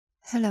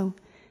Hello,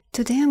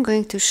 today I'm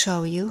going to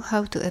show you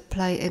how to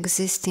apply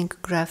existing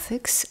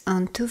graphics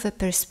onto the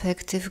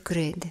perspective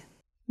grid.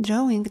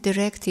 Drawing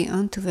directly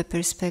onto the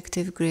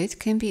perspective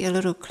grid can be a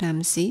little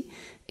clumsy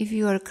if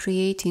you are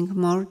creating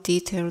more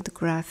detailed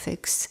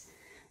graphics.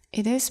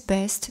 It is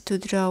best to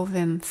draw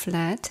them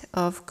flat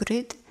off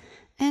grid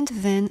and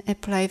then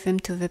apply them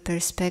to the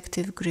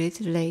perspective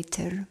grid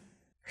later.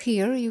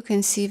 Here you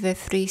can see the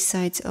three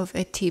sides of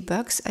a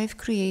T-box I've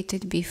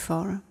created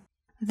before.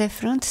 The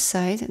front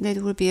side that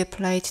will be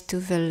applied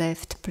to the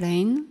left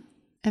plane,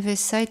 the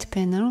side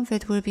panel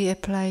that will be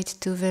applied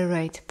to the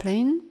right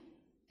plane,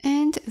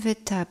 and the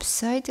top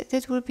side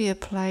that will be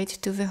applied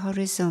to the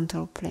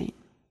horizontal plane.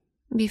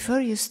 Before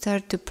you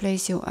start to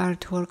place your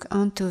artwork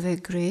onto the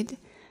grid,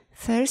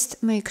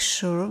 first make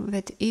sure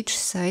that each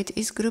side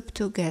is grouped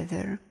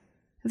together.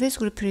 This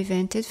will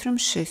prevent it from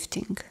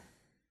shifting.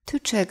 To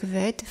check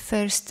that,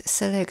 first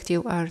select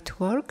your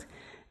artwork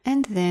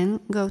and then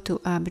go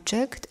to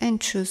Object and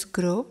choose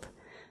Group,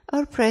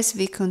 or press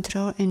the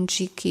Ctrl and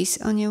G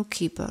keys on your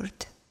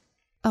keyboard.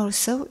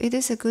 Also, it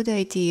is a good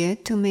idea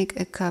to make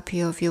a copy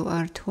of your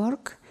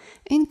artwork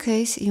in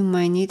case you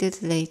might need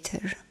it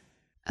later.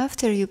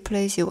 After you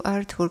place your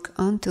artwork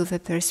onto the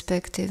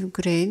perspective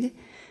grid,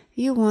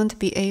 you won't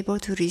be able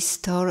to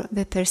restore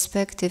the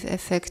perspective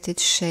affected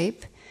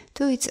shape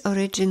to its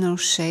original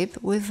shape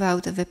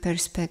without the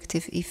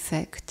perspective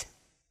effect.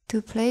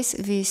 To place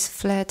this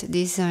flat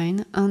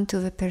design onto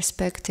the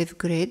perspective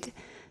grid,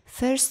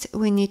 first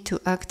we need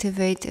to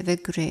activate the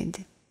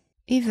grid.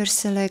 Either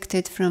select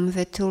it from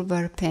the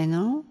toolbar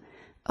panel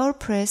or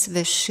press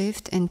the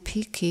Shift and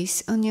P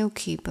keys on your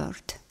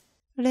keyboard.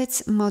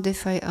 Let's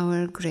modify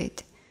our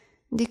grid.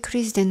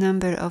 Decrease the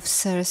number of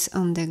cells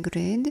on the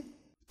grid,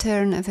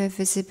 turn the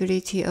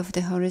visibility of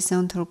the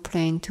horizontal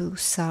plane to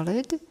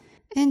solid,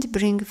 and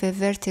bring the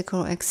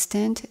vertical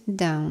extent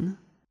down.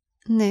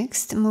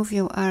 Next, move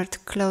your art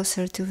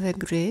closer to the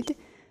grid,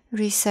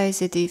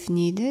 resize it if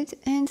needed,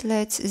 and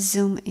let's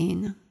zoom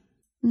in.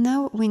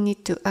 Now we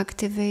need to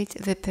activate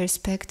the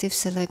perspective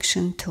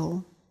selection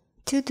tool.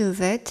 To do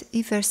that,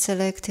 either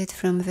select it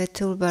from the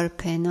toolbar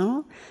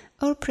panel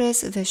or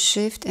press the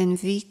Shift and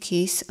V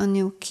keys on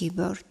your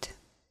keyboard.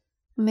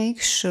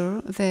 Make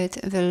sure that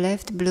the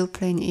left blue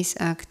plane is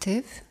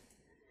active.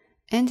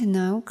 And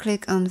now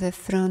click on the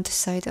front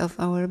side of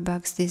our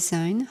box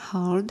design,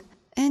 hold,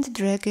 and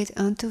drag it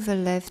onto the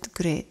left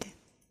grid.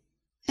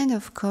 And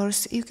of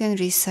course, you can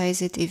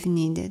resize it if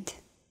needed.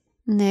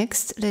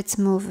 Next, let's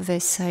move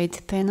the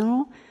side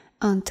panel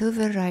onto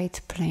the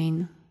right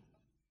plane.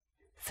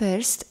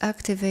 First,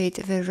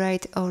 activate the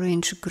right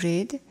orange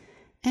grid,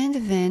 and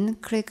then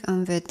click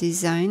on the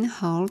design,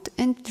 hold,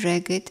 and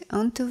drag it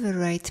onto the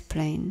right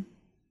plane.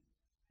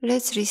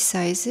 Let's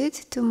resize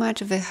it to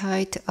match the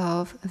height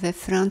of the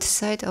front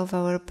side of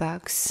our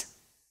box.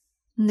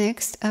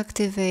 Next,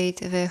 activate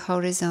the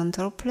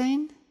horizontal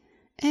plane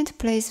and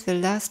place the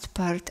last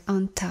part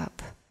on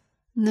top.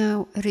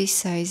 Now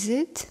resize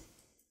it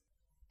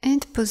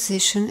and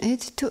position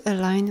it to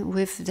align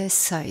with the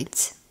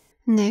sides.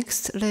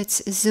 Next,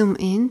 let's zoom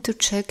in to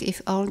check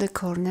if all the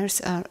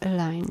corners are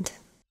aligned.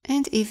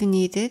 And if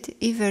needed,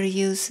 either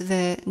use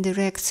the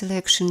Direct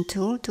Selection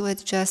tool to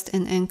adjust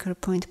an anchor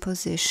point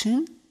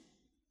position,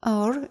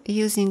 or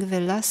using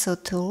the Lasso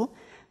tool,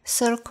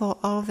 circle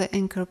all the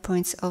anchor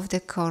points of the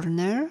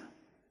corner,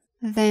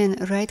 then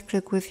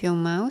right-click with your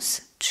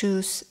mouse,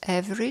 choose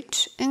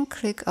Average and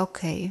click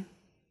OK.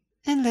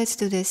 And let's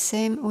do the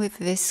same with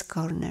this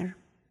corner.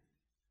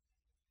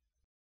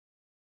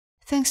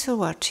 Thanks for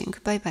watching,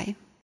 bye bye.